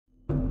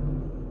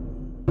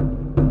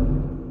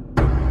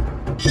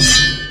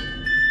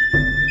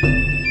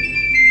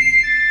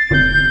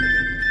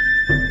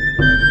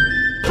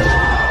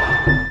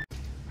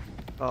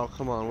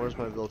come on, where's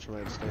my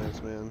Viltrumite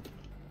stance, man?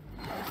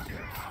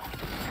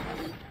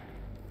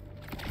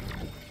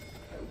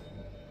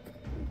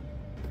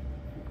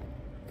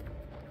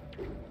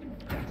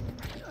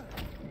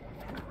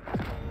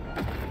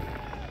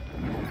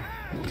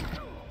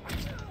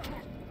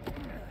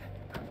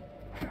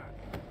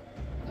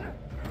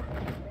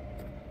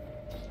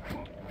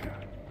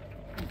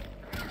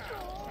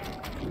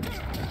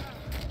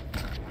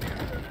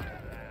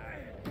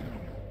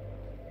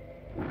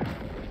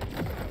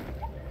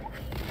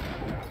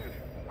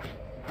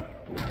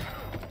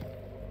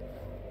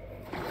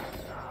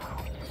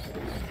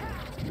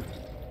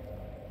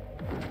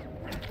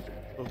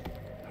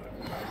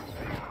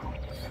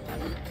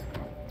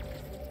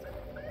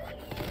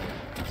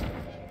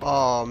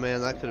 Oh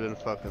man, that could have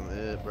been fucking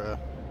it, bro.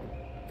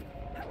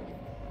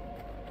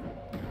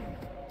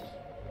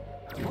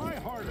 Try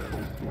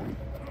harder.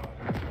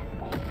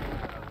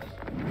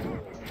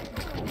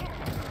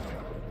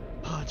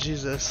 Oh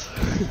Jesus.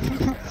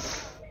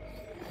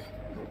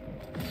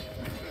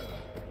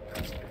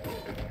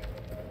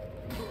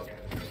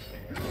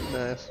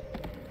 Nice.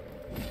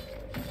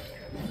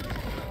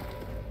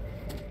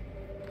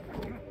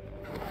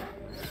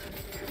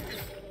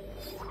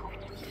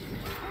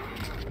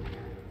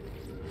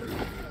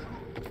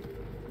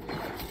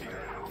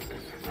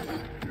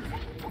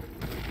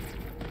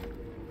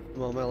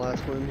 Well, my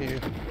last one here.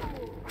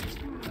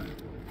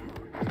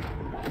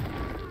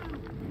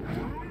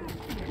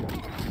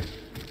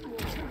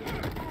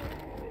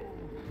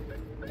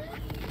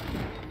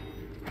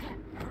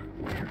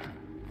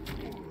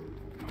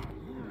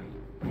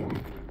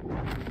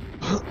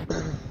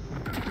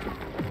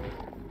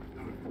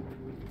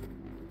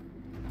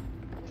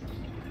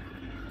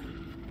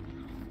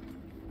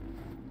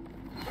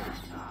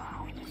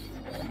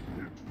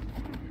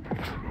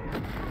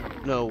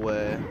 No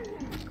way.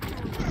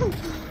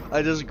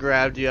 I just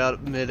grabbed you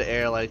out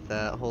mid-air like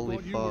that. Holy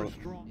fuck.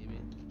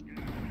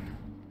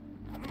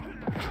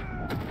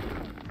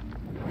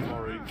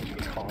 Sorry,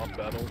 the calm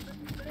battle.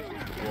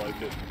 I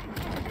like it.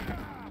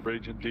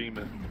 Raging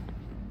Demon.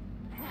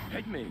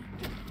 Take me.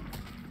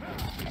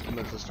 I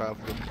meant to start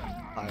with the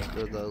high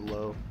or the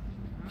low.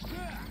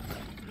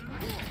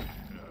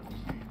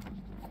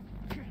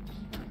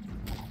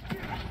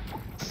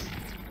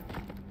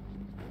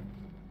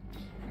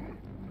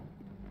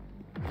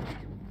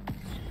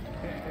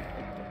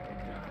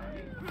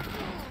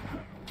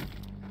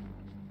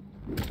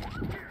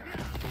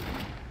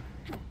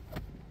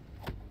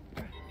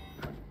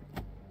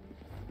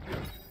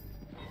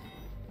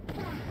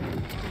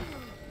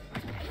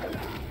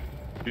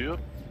 Yep.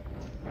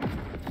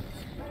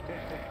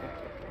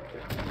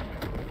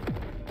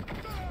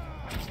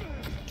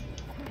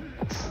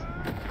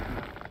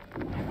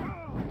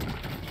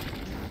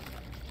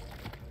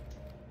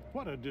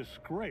 What a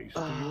disgrace to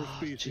your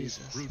species'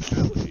 Jesus.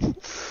 brutality.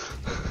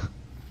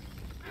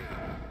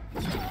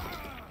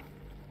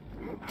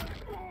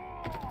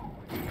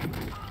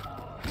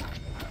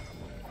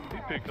 He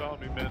picked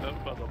Omni-Man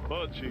up by the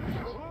butt cheeks.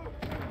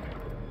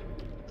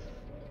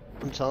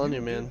 I'm telling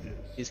you, man.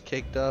 He's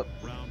caked up.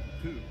 Round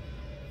 2.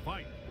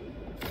 Fight.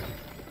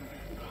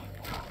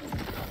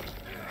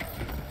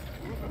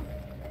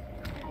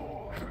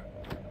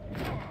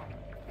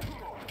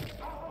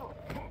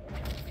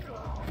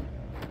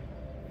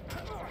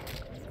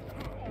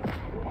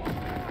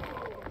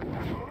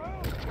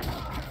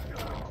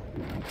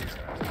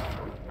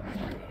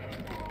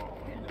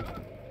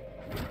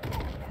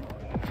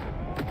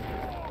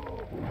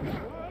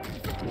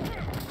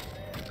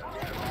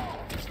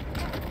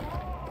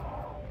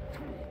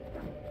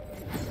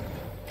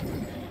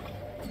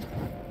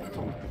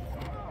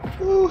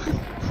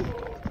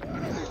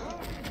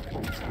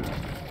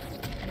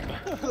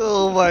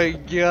 Oh my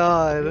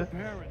god.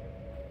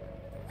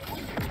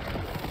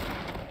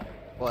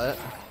 What?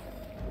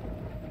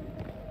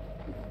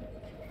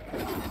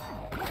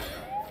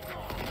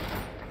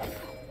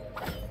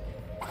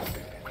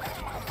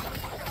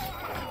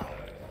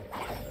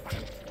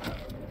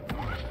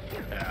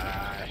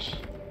 Gosh.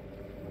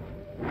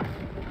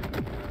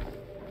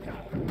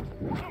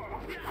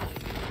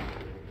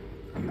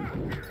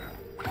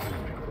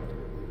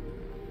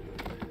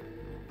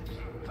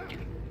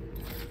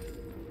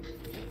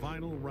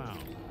 Final round.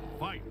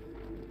 Fight.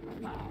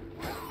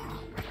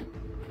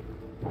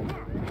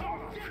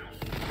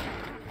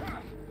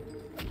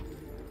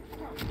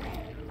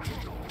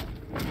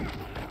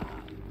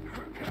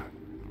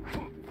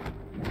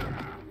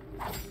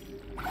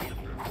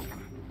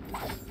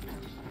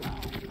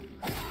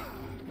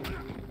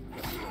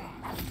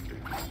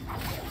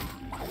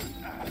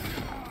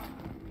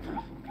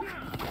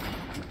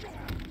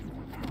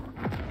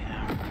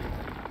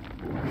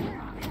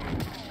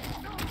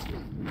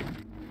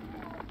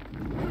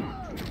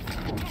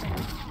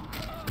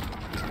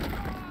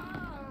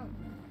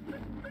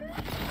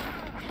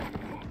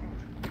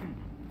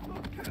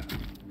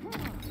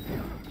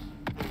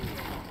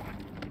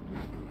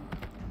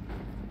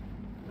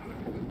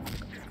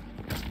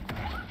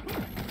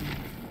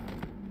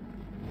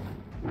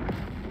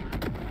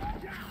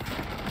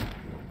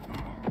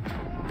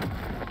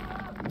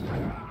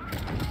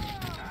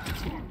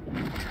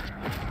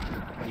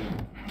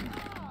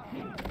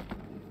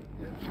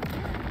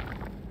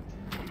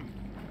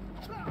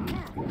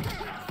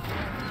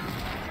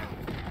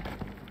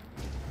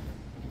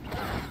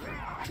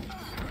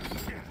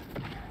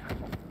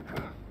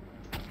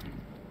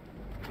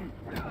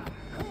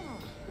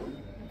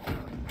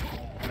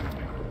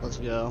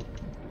 go.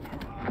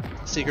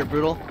 Secret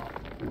Brutal.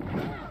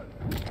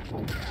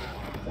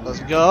 Let's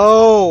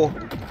go!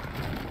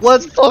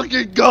 Let's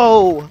fucking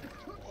go!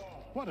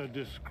 What a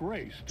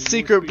disgrace to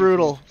Secret your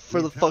Brutal species'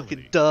 for the brutality.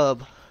 fucking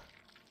dub.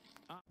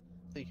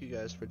 Thank you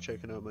guys for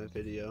checking out my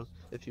video.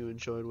 If you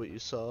enjoyed what you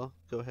saw,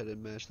 go ahead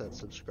and mash that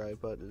subscribe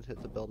button and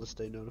hit the bell to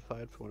stay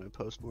notified for when I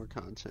post more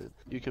content.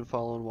 You can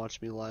follow and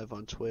watch me live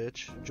on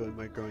Twitch, join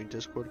my growing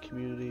Discord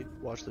community,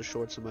 watch the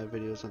shorts of my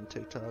videos on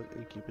TikTok,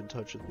 and keep in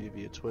touch with me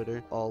via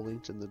Twitter, all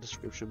linked in the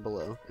description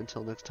below.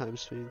 Until next time,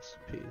 Sphinx,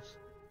 peace.